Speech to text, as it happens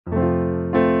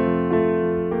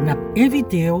N'a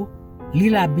invité ou li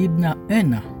la Bible dans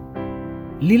un an.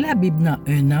 Li la Bible dans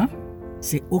un an,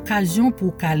 c'est occasion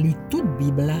pour qu'à li toute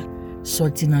Bible là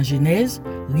sorti dans Genèse,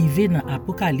 rivé dans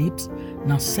Apocalypse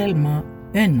dans seulement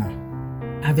un an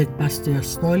avec pasteur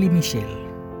Storly Michel.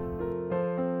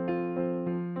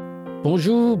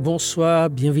 Bonjour, bonsoir,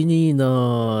 bienvenue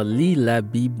dans Li la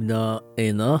Bible dans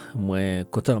un an. Moi,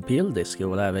 content pile d'être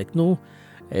là avec nous.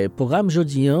 Le programme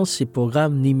jeudi, c'est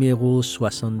programme numéro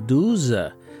 72.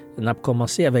 On a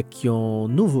commencé avec un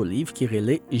nouveau livre qui est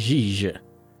relé Juge.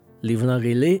 Livre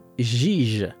relé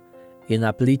Juge. Et on a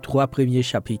appelé 3 premiers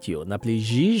chapitres. On a appelé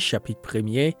Juge, chapitre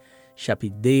 1er,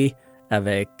 chapitre 2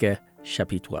 avec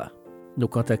chapitre 3. Nous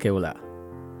contactons là.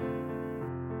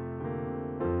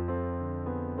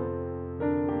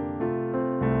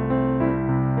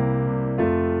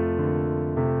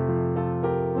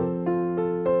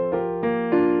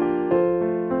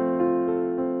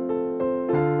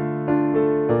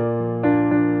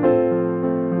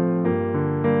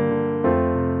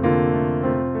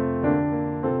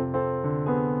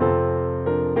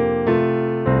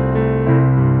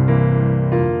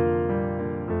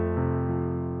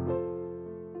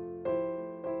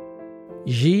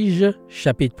 Juge,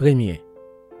 chapitre 1er.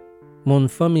 Mon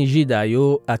famille Juda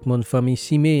yo ak mon famille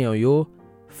Simeon yo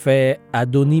fait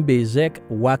Adoni-Bezek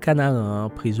roi Canaan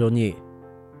prisonnier.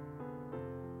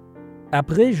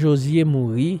 Après Josué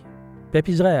mouri,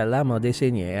 peuple Israël a mandé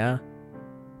Seigneur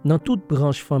dans toute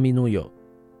branche famille nou yo,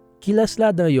 qui laisse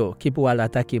là dans yo qui pour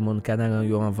attaquer mon Canaan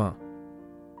yo avant.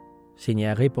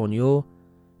 Seigneur répond yo,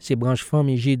 c'est branche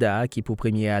famille Juda qui pour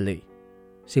premier aller.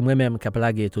 C'est moi-même qui a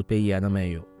plagué tout pays dans main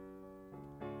yo.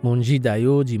 Mon Juda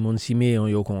yo dit mon Simeon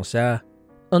yo comme ça,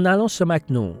 en allant se mak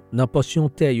nou, dans portion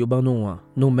terre yo ban nou an,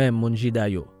 nous même mon Juda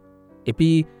yo. Et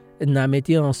puis n'a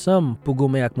mette ensemble pour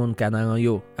gommer ak mon Canaan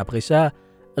yo. Après ça,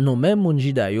 nous même mon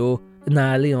Juda yo,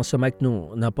 n'a aller ensemble avec nous,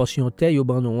 dans portion terre yo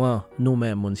ban nou an, nous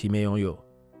même mon Simeon yo.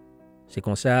 C'est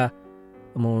comme ça,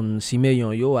 mon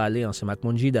Simeon yo aller ensemble avec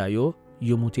mon Juda yo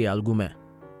monté al goumen.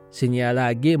 Seigneur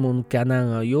la ge mon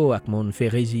Canaan yo ak mon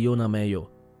Phérézi yo nan men yo.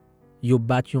 Yo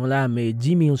bat yon la mais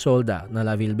 10 000 soldats dans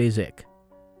la ville Bezek.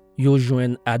 Yo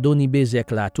jouen Adoni-Bezek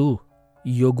la tout,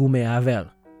 yo goumen avel.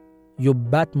 Yo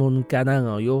bat mon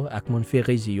Canaan yo ak mon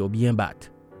Phérézi yo bien bat.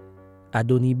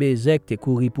 Adoni-Bezek te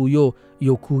kouri pou yo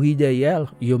kouri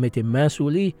derrière, yo mette main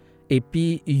sou li, et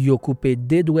puis yo coupe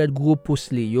 2 doigts gros pouce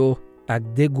li yo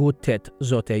ak 2 gros tête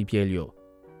zotey pied yo.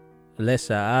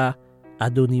 Lesa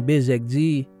Adoni-Bezek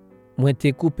dit, moi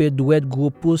te coupe doigts gros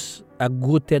pouce ak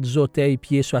gros tête zotey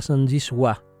pied 70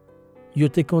 roi. Yo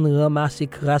te kon ramasse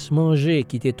crasse manger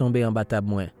qui te tombé en bas tab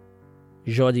moi.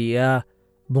 Jodi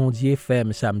bon Dieu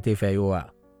femme ça m'te fait yo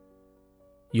a.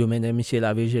 Yo mène monsieur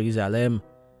la ville Jérusalem,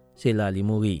 c'est là li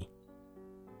mouri.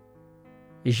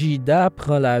 Juda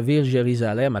prend la ville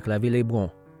Jérusalem ak la ville Hébron.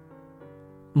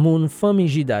 Mon famille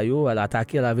Juda yo a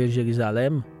attaqué la ville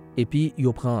Jérusalem et puis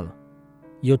yo prend.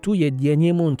 Yo tout y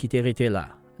dernier monde qui te rete là.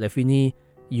 Le fini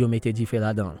yo mette di fè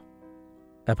là-dedans.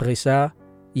 Après ça,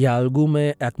 y a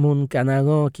algumen ak moun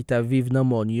Canaan qui ta vive dans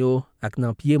mon yo ak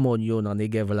nan pied mon yo dans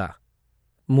Negev là.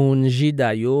 Moun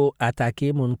Juda yo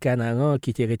attaqué moun Canaan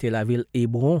qui te rete la ville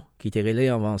Hébron qui te relé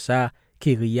avant ça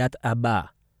Kiryat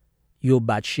Abba. Yo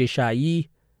bat Sheshayi,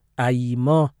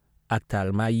 Aïman ak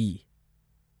Talmaï.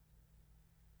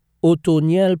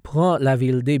 Otoniel prend la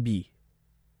ville d'Ebi.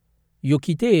 Yo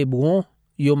quitté Hébron,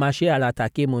 yo marché à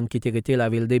l'attaquer moun qui te rete la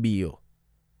ville d'Ebi yo.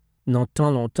 Non tant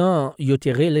longtemps, yo te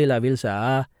relé la ville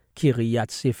ça Kiryat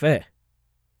Sefer.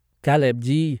 Caleb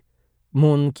dit,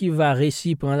 moun qui va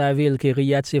récit prend la ville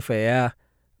Kiryat Sefer,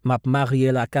 m'a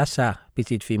marié la kassa,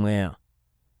 petite fille moi.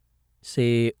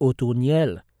 C'est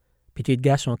Otoniel, petit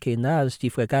garçon Kenaz, petit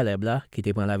frère Caleb là, qui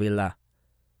te prend la ville là.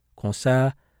 Comme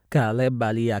ça, Caleb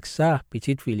bali ak sa,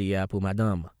 petite fille pour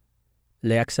madame.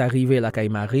 Les ak sa rive la kay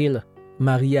Maril,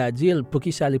 Marie a dit pour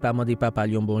qui ça li pas mandé papa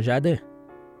yon bon jardin.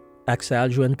 Ak sa al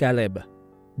joine Caleb.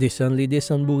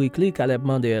 Descend bourrique li, Caleb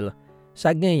mandel.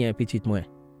 Ça gagne un petit moins.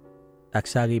 Ak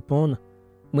sa répond,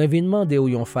 moi vinn mande ou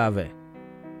yon fave.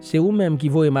 C'est ou même qui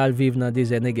voye mal vivre dans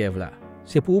des Negev là.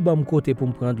 C'est pour ou bam côté pour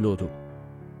me prendre l'auto.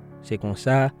 C'est comme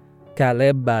ça,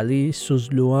 Caleb bali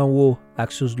sous l'eau en haut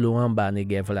ak sous l'eau en bas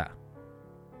Negev là.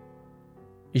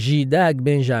 Juda ak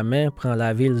Benjamin prend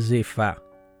la ville Zépha.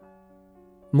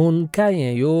 Moun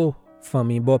Kayen yo,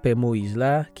 famille Bopé Moïse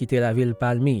là, quitte la ville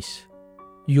Palmis.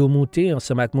 Yo monté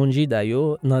ensemble avec moun Juda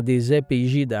yo dans désert pays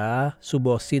Juda sous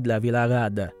bord de la ville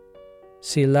Arad.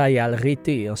 C'est là y al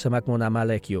rete ensemble avec mon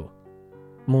Amalek yo.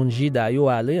 Moun Juda yo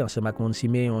allé ensemble avec mon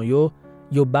Simeon yo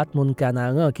bat moun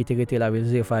Canaan qui te rete la ville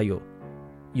Zépha yo.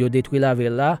 Yo détruit la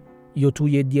ville là, yo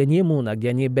touye dernier moun ak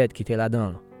dernier bête qui était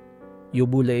là-dedans. yo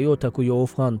boule yo tant que yo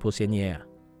offrande pour Seigneur.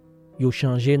 Yo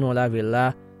changé non la ville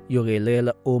là, yo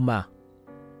relèl Oma.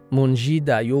 Moun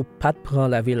Jida yo pat pran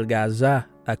la ville Gaza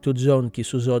ak toute zone qui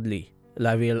sous ordre li.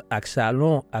 La ville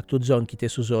Aksalon ak toute zone qui était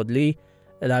sous ordre li,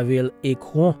 la ville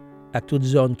Ekron ak toute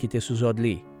zone qui était sous ordre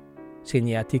li.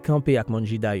 Seigneur te campé ak moun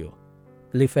Jida yo.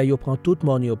 Les fait yo prend tout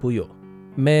moun yo pour yo.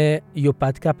 Mais yo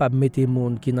pat capable mette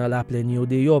moun qui dans la plaine yo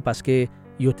de yo parce que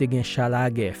yo te gen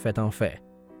chalage fait en fait.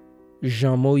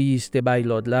 Jean Moïse te bay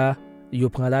l'ordre là, yo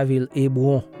prend la ville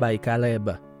Hébron bay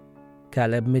Caleb.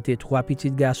 Caleb mette 3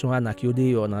 petits garçons anak yo de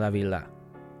yo dans la ville là.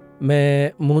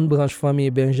 Mais moun branche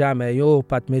famille Benjamin yo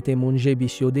pat mette moun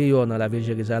Jebis yo de yo dans la ville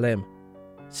Jérusalem.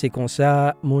 C'est comme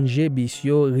ça moun Jebis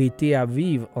yo rete à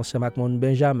vivre ensemble avec moun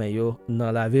Benjamin yo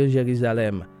dans la ville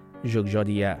Jérusalem. Jok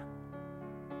jodi a.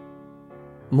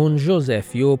 Moun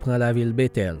Joseph yo prend la ville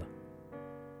Bethel.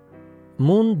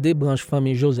 Moun de branche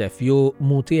famille Joseph yo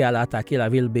monté à l'attaquer la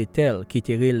ville Bethel qui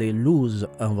tire les Luz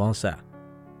avant ça.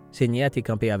 Seigneur te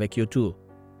campé avec yo tout.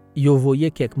 Yo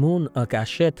voyé quelques moun en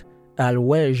cachette al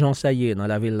ouais Jean Saye dans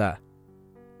la ville là.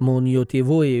 Moun yo te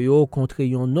voye yo contre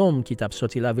yon homme qui t'a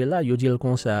sorti la ville là, yo dit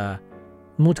comme ça.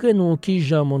 Montrez nous qui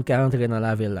Jean moun ka entrer dans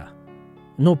la ville là.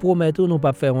 Nous promettons nous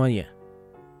pas faire rien.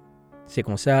 C'est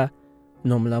comme ça,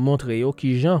 nous me l'a montré yo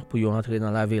qui Jean pour yo entrer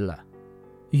dans la ville là.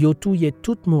 Yo touye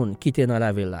tout le monde qui était dans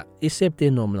la ville là,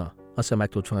 excepté nous là, ensemble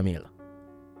avec toute famille.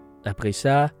 Après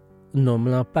ça, nous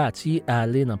me l'a parti à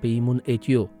aller dans le pays moun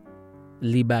Etio.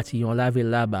 Li bâti yon la ville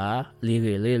là-bas, li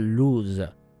relè Luz.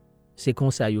 C'est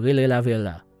comme ça yo relè la ville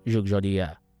là, jok jodi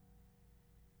a.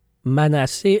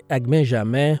 Manassé ak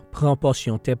Benjamin prend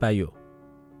portion te pa yo.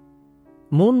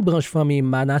 Moun branche famille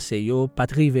Manassé yo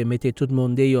patrive mette tout le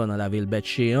monde de yo dans la ville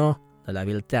Beth-Shean, dans la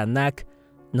ville Tanak,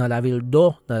 dans la ville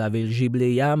Do, dans la ville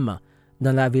Gibleyam,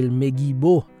 dans la ville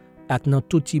Megibo, ak dans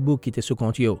tout tibou qui te sous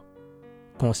compte yo.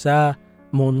 Comme ça,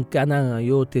 moun Canaan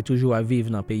yo te toujours à vivre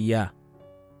dans pays a.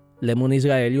 Les moun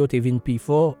Israël yo te vin pi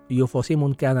fort, yo forcé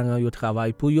moun Canaan yo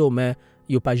travail pour yo, mais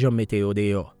yo pas jamais mette yo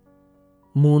dehors.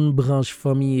 Moun branche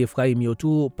famille Ephraim yo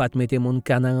tout pat mette moun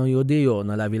Canaan yo dehors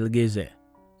dans la ville Gezer.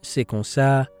 C'est comme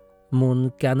ça,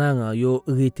 moun Canaan yo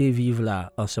rete vive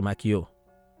là ensemble avec yo.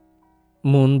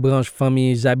 Moun branche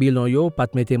famille Zabilon yo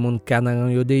pat mette moun Canaan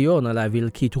yo dehors dans la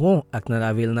ville Kitron ak dans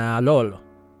la ville Naalol.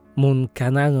 Moun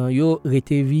Canaan yo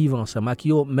rete vive ensemble avec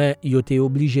yo, mais yo te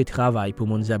obligé travail pour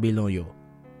moun Zabilon yo.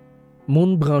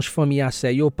 Moun branche famille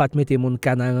Asser yo pat mette moun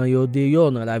Canaan yo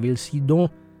dehors dans la ville Sidon,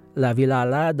 la ville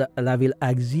Alad, la ville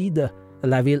Axid,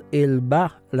 la ville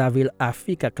Elba, la ville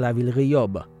Afik ak la ville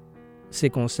Reyob. C'est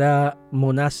comme ça,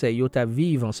 mon Asser yo ta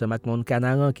vive ensemble avec moun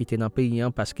Canaan qui était dans le pays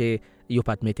parce que yo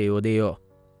pat mette yo dehors.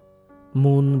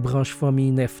 Moun branche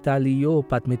famille Neftali yo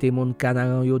pat mette moun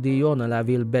Canaan yo dehors dans la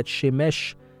ville Beth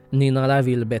Shemesh ni dans la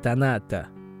ville Beth Anat.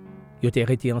 Yo te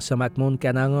rete ensemble avec moun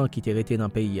Canaan qui te rete dans le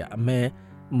pays. Mais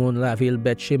moun la ville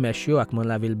Beth Shemesh yo ak moun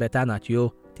la ville Beth Anat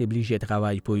yo te obligé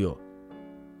travail pour yo.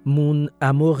 Moun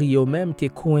Amori yo même te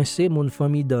coincé moun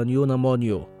famille Dan yo dans mon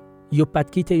yo. Yo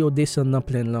pat kite yo descend dans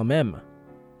plein lan même.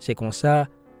 C'est comme ça,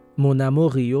 mon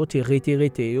Amori yo te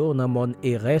rete yo dans mon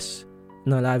Eres,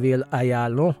 dans la ville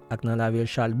Ayalon ak dans la ville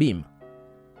Shalbim.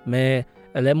 Mais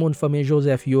les moun famille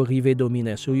Joseph yo rive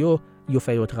dominer sou yo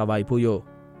fait yo travail pour yo.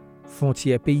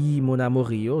 Frontière pays mon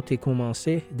Amori yo te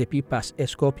commencé depuis passe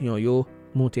Escorpion yo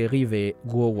monte rive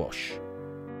Gros Roche.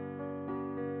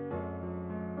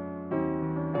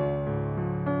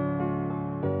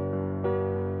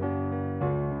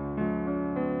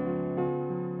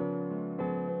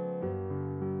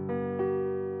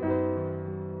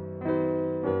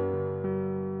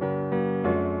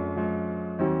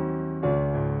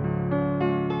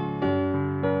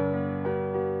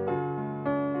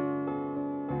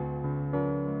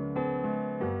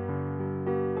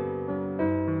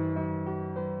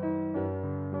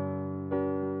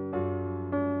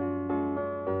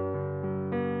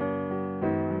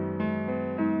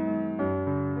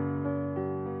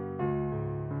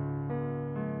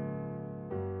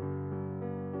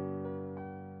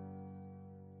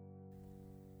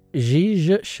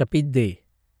 Juge chapitre 2.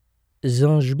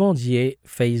 Zange bondier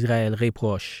fait Israël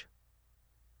reproche.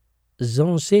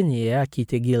 Zange Seigneur qui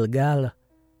te Gilgal,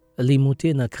 li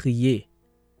monté dans crier.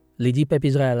 Li dit peuple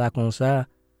Israël là comme ça,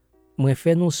 moi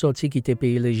fait nous sortir qui te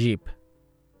pays l'Égypte.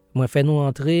 Moi fait nous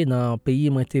entrer dans pays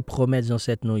moi te promettre dans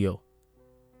cette nous yo.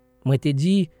 Moi te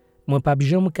dit, moi pas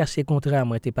jamais casser contrat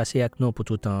moi te passé avec nous pour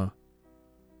tout temps.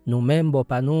 Nous même bon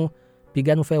pas nous, puis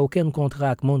gars nous fait aucun contrat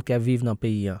avec monde qui vivent dans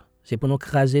pays. C'est pour nous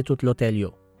craser tout l'hôtel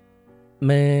yo.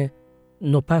 Mais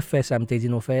nous pas fait ça m'te dit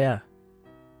nous faire.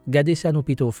 Gardez ça nous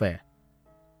plutôt faire.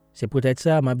 C'est peut-être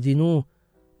ça m'a dit nous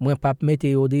Moi pas mette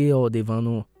yo dehors devant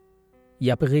nous.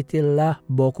 Y a prêté là,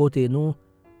 bon côté nous,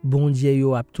 bon Dieu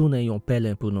yo a tourné yon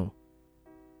pelin pour nous.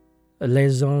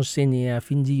 Les anges Seigneur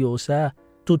fin di yo ça,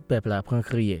 tout peuple a prend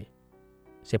crier.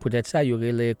 C'est peut-être ça y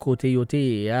aurait les côtés yo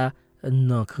te a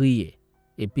nan crier.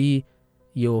 Et puis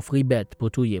yo offri bête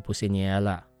pour touyer pour Seigneur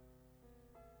là.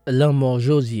 L'an mort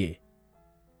Josué.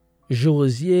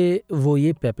 Josué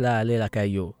voyait peuple à aller la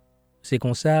caillou. C'est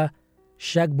comme ça,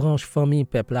 chaque branche famille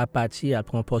peuple a parti à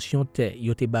prendre portion terre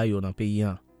yo te ba yo dans pays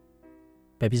an.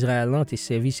 Peuple Israël te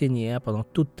servi Seigneur pendant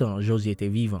tout le temps Josué était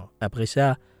vivant. Après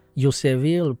ça, yo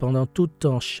servir pendant tout le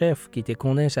temps chef qui te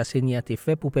connaît sa Seigneur te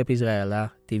fait pour peuple Israël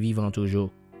là, te vivant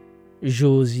toujours.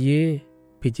 Josué,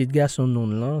 petit garçon non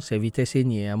lan, servite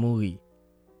Seigneur à mourir.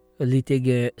 Il était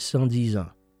gen 110 ans.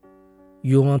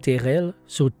 Yo enterrel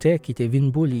sous terre qui te vin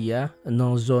boulia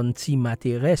dans zone ti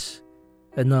materès,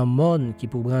 dans mon qui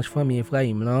pour branche famille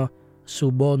Ephraim là,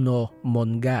 sous bord nord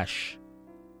mon gash.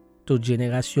 Toute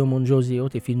génération mon Josué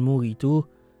te fin mourir tout,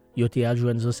 yo te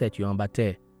adjoint ancêtre yo en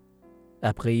bataille.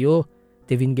 Après yo,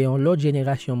 te vin gen l'autre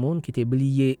génération monde qui te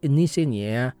blié ni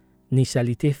Seigneur, ni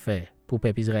salité fait pour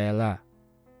peuple Israël là.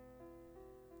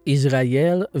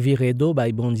 Israël vire do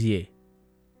bay bon Dieu.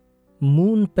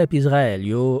 Moun peuple Israël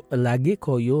yo lage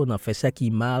koyo nan fait ça qui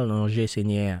mal nan Dieu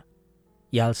Seigneur.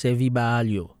 Yal servi Baal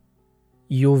yo.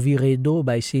 Yo vire do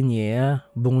bay Seigneur,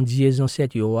 bon Dieu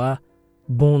ancêtre yo a,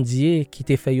 bon Dieu qui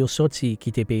te fait yo sorti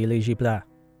qui te pays l'Égypte là.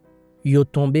 Yo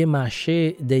tombé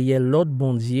marché derrière l'autre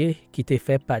bon Dieu qui te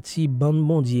fait partie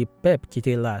bon Dieu peuple qui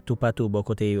te là tout partout bon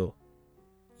côté yo.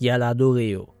 Yal adoré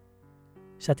yo.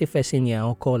 Ça te fait Seigneur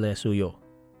encore là sur yo.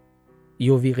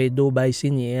 Yo vire do bay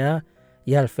Seigneur,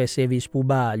 yal fait service pour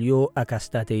Baal yo ak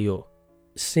astate yo.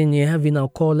 Seigneur vin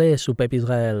encore là sur peuple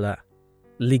Israël là.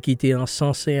 Li kite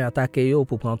encensé attaquer yo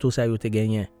pour prendre tout ça yo te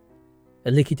gagné.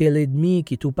 Li kite l'ennemi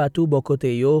qui tout partout bon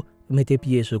côté yo mette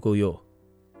pied sur yo.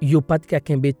 Yo pas de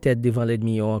kakembe tête devant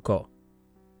l'ennemi yo encore.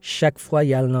 Chaque fois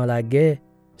yal dans la guerre,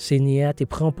 Seigneur te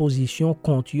prend position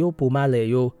contre yo pour malé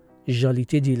yo, Jean li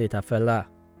te dit l'état fait là.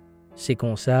 C'est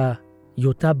comme ça,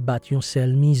 yo tap bat yon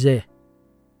sel misère.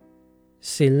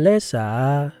 C'est là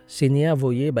ça, Seigneur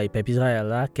voyé bay peuple Israël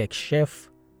là quelques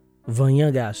chefs,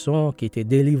 voyant garçon qui te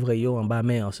délivré yo en bas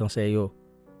main en sens yo.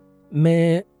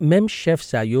 Mais même chef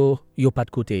ça yo pas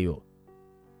de côté yo.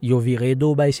 Yo viré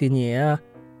do bay Seigneur,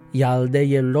 yal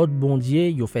derrière l'autre bon Dieu,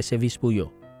 yo fait service pour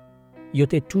yo. Yo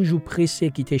te toujours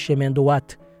pressé quitter chemin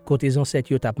droite côté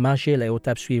ancêtres yo tap marcher là yo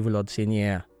tap suivre l'autre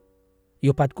Seigneur.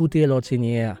 Yo pas de côté l'autre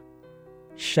Seigneur.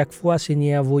 Chaque fois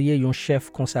Seigneur voyé yon chef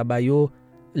kon sa ba yo,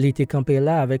 li était campé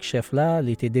là avec chef là,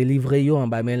 li était délivré yo en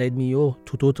bas men l'ennemi yo,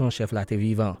 tout autant chef là te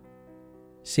vivant.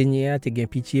 Seigneur te gen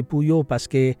pitié pour yo parce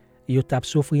que yo tap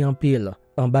souffri en pile,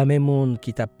 en bas men monde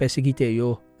qui tap persécuté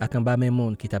yo, ak en bas men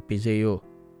monde qui tap pesé yo.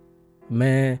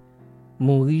 Mais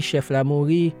mouri chef là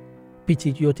mouri,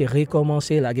 petit yo te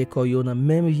recommencé la geko yo nan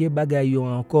même vieux bagay yo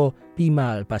encore pi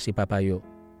mal passé papa yo.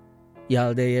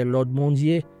 Yal derrière l'autre bon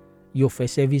Dieu, yo fait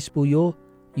service pour yo,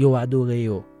 yo adoré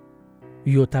yo.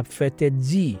 Yo tap fait tête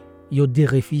dit, yo de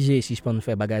refuser si j'pon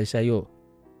faire bagay sa yo.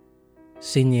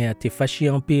 Seigneur te fâché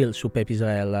en pile sur peuple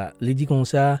Israël là. Li dit comme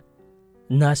ça,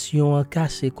 nation a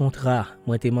cassé contrat,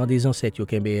 moi te mandé ancêtre yo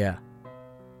kembe ya.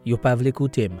 Yo pa vle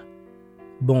koutem.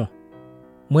 Bon,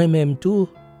 moi même tout,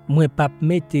 moi pas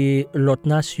mette l'autre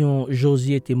nation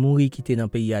Josué te mouri qui te dans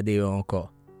pays a dehors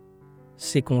encore.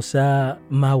 C'est comme ça,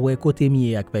 ma wè côté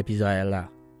mié ak peuple Israël là.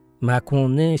 Ma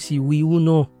connaît si oui ou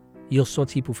non, yo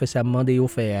sorti pour faire ça mandé yo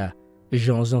faire,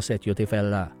 Jean ancêtre yo te fait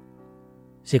là.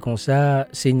 C'est comme ça,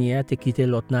 Seigneur te quitté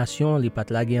l'autre nation, li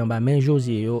pat lage en bas men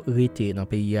Josué yo rete dans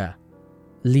pays a.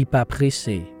 Li pas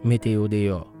pressé, mette yo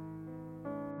dehors.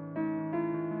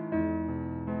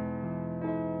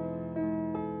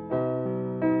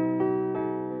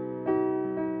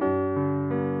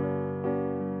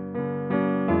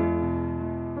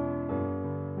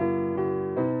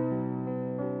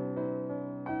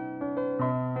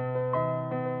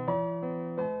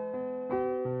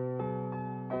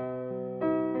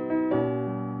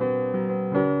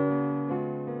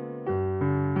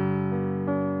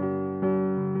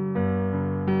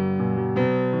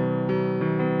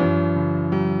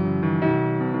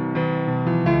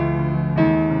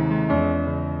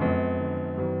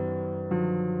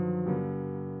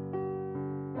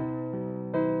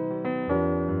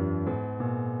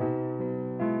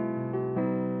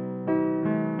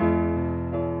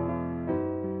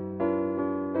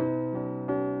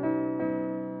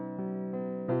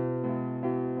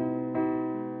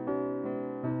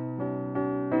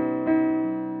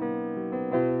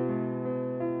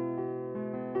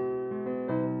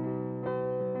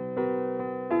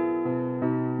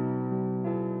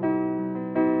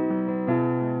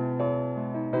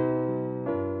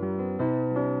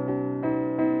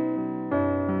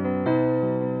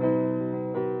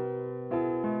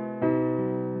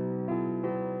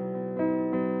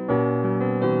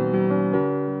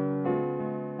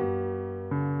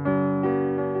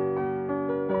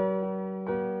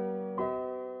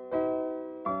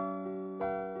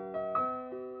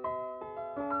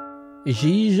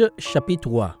 Jige chapitre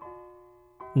 3.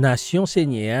 Nation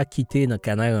Seigneur quitté dans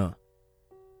Canaan.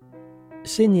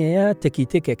 Seigneur te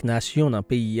quitté quelques nations dans le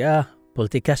pays pour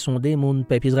te sonder mon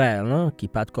peuple Israël qui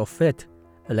pas de fait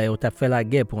là où t'a fait la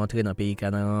guerre pour entrer dans le pays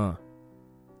Canaan.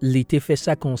 Il te fait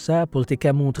ça comme ça pour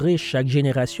te montrer chaque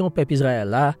génération peuple Israël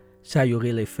là ça y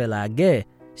aurait les fait la guerre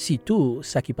si tout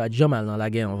ça qui pas jamais dans la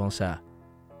guerre avant ça.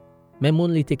 Mais mon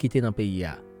li te quitté dans le pays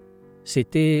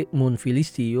C'était mon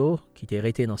Philistio qui était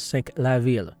resté dans 5 la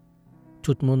ville.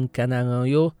 Tout mon Canaan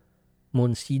yo,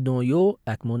 mon Sidon yo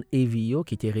ak mon Evi yo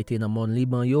qui était resté dans mon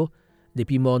Liban yo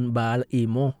depuis mon Baal et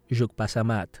mon Jok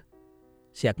Pasamat.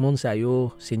 Si ak mon sa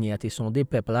yo, Seigneur te sondé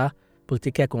peuple là pour te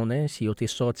connaître si yo te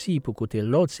sorti pour côté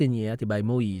l'autre Seigneur te bay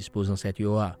Moïse pour ancêtre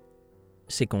yo.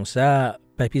 C'est comme ça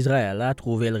peuple Israël a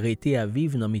trouvé le rete à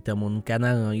vivre dans mitan mon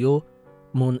Canaan yo,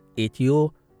 mon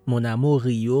Etio, mon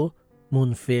Amorio,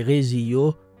 mon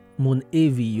Ferezio, mon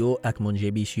Evio ak mon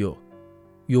Jebisio.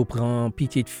 Yo prend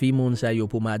petite fille mon sa yo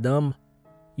pour madame,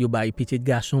 yo bay petite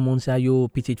garçon mon sa yo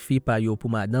petite fille pa yo pour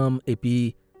madame et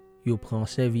puis yo prend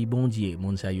servi bon Dieu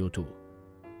mon sa yo tout.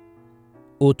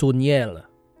 Otoniel.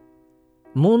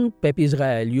 Mon peuple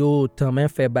Israël yo tant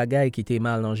fait bagay qui te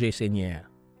mal langé Seigneur.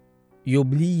 Yo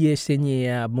oublié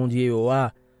Seigneur bon Dieu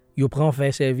yo prend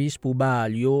faire service pour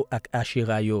Baal yo ak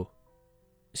Ashera yo.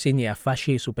 Seigneur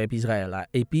fâché sous peuple Israël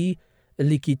et puis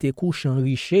li quitté couche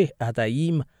enriché à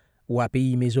Taïm ou à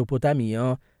pays Mésopotamie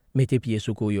mette pied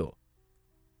sous koyo.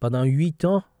 Pendant 8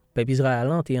 ans, peuple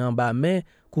Israël était en bas mais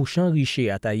couche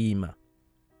enriché à Taïm.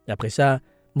 Après ça,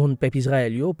 mon peuple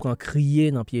Israël yo prend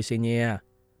crier dans pied Seigneur.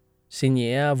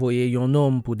 Seigneur voyait un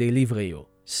homme pour délivrer yo.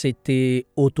 C'était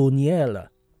Otoniel,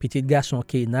 petit garçon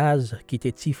Kenaz qui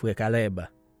était petit frère Caleb.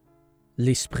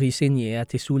 L'esprit Seigneur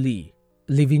était sous lui.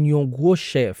 Les vignon gros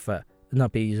chef dans le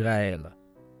pays Israël.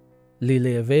 Les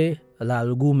levé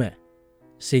l'algoumen.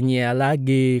 Seigneur la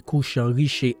ge couche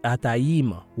enriché à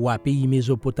Taïm ou à pays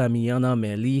Mésopotamie en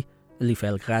Amélie, li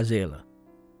fait l'écraser.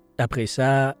 Après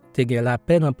ça, te gen la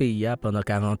peine en pays pendant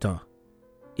 40 ans.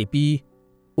 Et puis,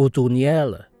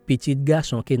 Otoniel, petit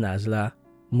garçon Kenaz la,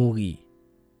 mourit.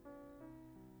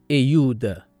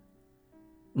 Ehud.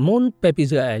 Mon peuple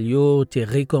Israël yo te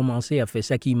recommencé à faire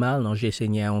ça qui mal dans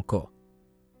Seigneur encore.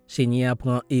 Seigneur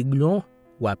prend Eglon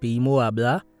ou à pays Moab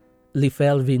là, les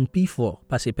faire vin pi fort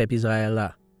par ces peuple Israël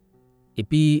là. Et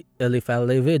puis les faire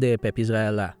lever des peuple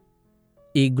Israël là.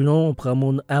 Eglon prend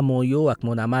mon Amon yo ak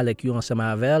mon Amalek yo ensemble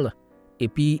avec et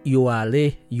puis yo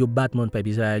allé yo bat mon peuple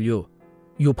Israël yo.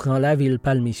 Yo prend la ville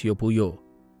Palmis yo pour yo.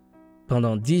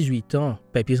 Pendant 18 ans,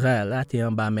 peuple Israël là te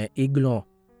en bas mais Eglon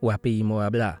ou à pays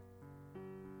Moab là.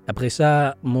 Après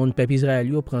ça, mon peuple Israël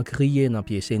yo prend crier dans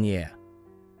pied Seigneur.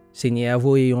 Seigneur a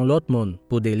voyé un autre monde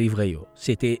pour délivrer yo.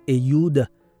 C'était Ehud,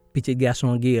 petit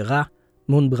garçon Guéra,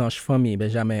 mon branche famille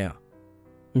Benjamin.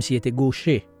 M'si était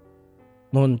gaucher.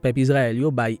 Mon peuple Israël yo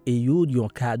bay Ehud yon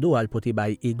cadeau al pote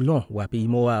bay Eglon ou à pays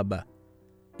Moab.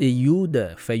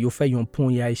 Ehud fait un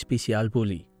poignard spécial pour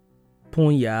lui.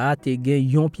 Poignard te gen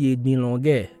yon pied demi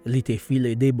longueur, li te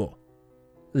filé de bon.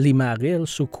 Li marel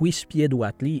sous cuisse pied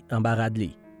droit li en barad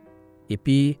li. Et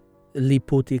puis li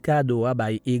pote cadeau a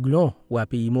bay Eglon ou à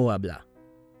pays Moab la.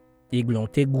 Eglon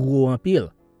te gros en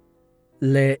pile.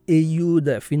 Le Ehud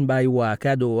fin bay wa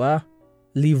cadeau a,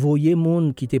 li voye moun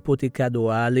qui te pote cadeau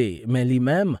a aller, mais li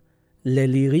même,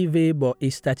 li rive bo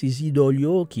estatizi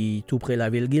dolio qui tout près la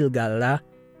ville Gilgal la,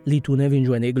 li tourne vin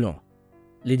joine Eglon.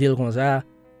 Li dil kon ça,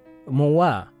 mon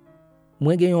wa,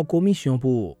 moi gen yon commission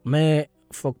pour, mais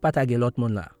faut pas tagger l'autre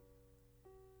monde là.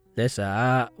 Le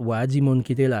ça, wa di moun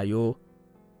qui te la yo,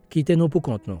 quitte nous pour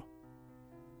compte nous.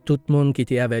 Tout le monde qui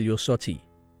était avec yo sorti.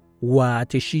 Wa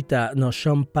te chita dans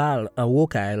chambre pâle en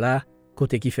wokay là,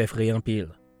 côté qui fait frais en pile.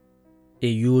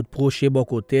 Et Yud proche bon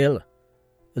côté,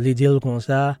 li dit comme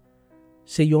ça,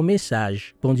 c'est yon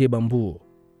message bon Dieu bambou.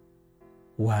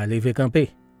 Wa leve camper.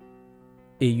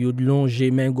 Et Yud longe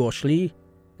main gauche li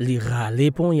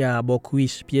rale pon ya bon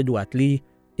cuisse pied droit li,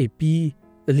 et puis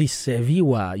li servi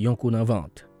wa yon coup dans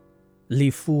ventre. Les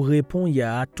fous répond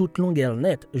ya toute longueur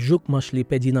net, jouk manche les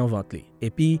pédi dans ventre li. Et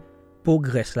puis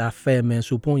progresse la fait main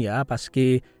sous pon ya parce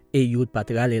que Ehud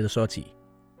patral el sorti.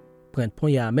 Prend pon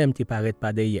ya même ti paraît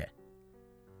pas derrière.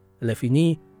 Le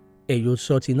fini, Ehud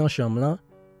sorti dans chambre là,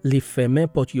 li fait main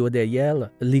porte yo derrière,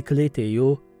 li clé te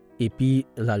yo et puis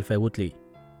la le fait route li.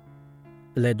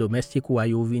 Les domestiques wa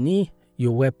yo vini,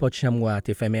 yo wè porte chambre wa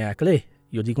te fermé à clé.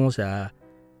 Yo dit comme ça,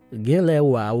 gen le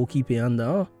wa occupé en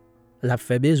dedans, la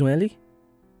fait besoin li.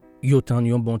 Yo tan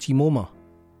yon bon petit moment.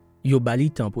 Yo bali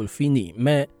temps pour le fini,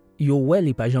 mais yo wè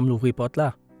li pa jam l'ouvrir porte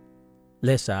là.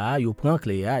 Laisse ça, yo prend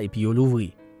clé et puis yo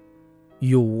l'ouvri.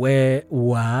 Yo wè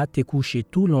Wa te couché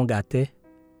tout long gâté,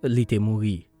 li te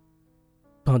mouri.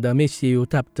 Pendant messieurs yo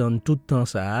tap tan tout temps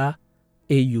ça,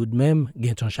 Ehud même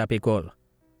gen ton chap école.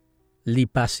 Li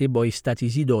passe boy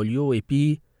statizi dolio et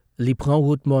puis li prend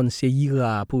route mon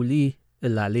Seira pour li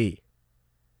l'aller.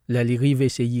 La li rive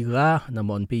Seira dans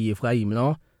mon pays Ephraim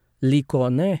lan, li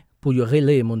connaît pour yo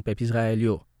relé mon peuple Israël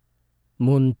yo.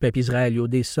 Mon peuple Israël yo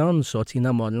descend sorti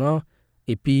dans mon lan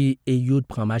et puis Ehud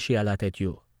prend marché à la tête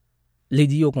yo. Li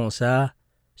di yo comme ça,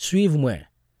 suive-moi.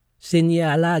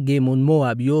 Seigneur la gen mon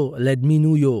Moab yo, l'ennemi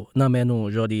nou yo nan men nou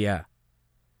jodi ya.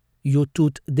 Yo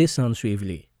tout descend suivre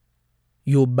li.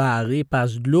 Yo barré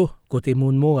passe de l'eau côté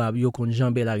mon Moab yo kon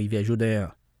jambe la rivière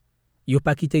Jourdain. Yo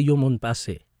pas quitté yo moun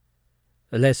passé.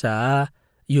 Laisse ça,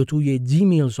 yo touye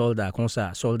 10 000 soldats comme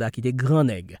ça, soldats qui étaient grand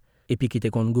nèg et puis qui étaient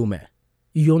kon goumè.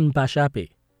 Yo n'pas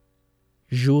chapé.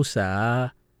 Jo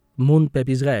ça, mon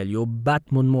peuple Israël yo bat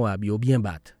mon Moab yo bien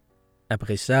bat.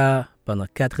 Après ça, pendant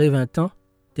 80 ans,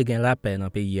 te gen la paix dans le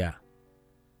pays.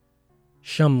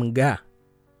 Shamga.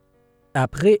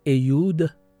 Après Ehud,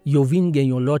 yo vin gen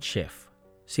yon l'autre chef.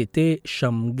 C'était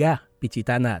Shamga petit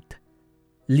Anat.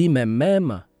 Li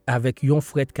même avec yon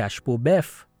fret cache pour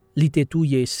bœuf, li te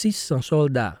touye 600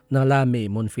 soldats dans l'armée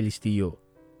mon Philistio.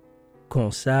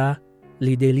 Comme ça,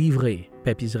 li délivré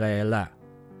peuple Israël là.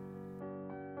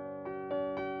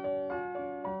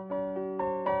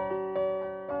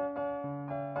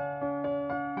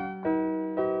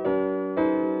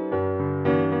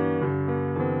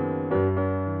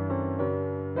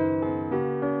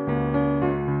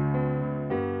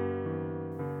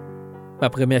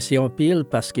 Après, merci en pile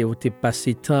parce que vous avez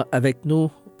passé temps avec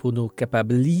nous pour nous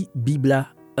capables de lire Bible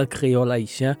en créole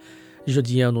haïtien. Je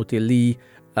dis en nous lit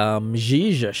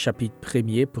Juge chapitre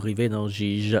 1er pour arriver dans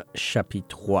Juge chapitre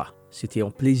 3. C'était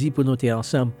un plaisir pour nous être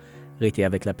ensemble. Restez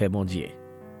avec la paix, mon Dieu.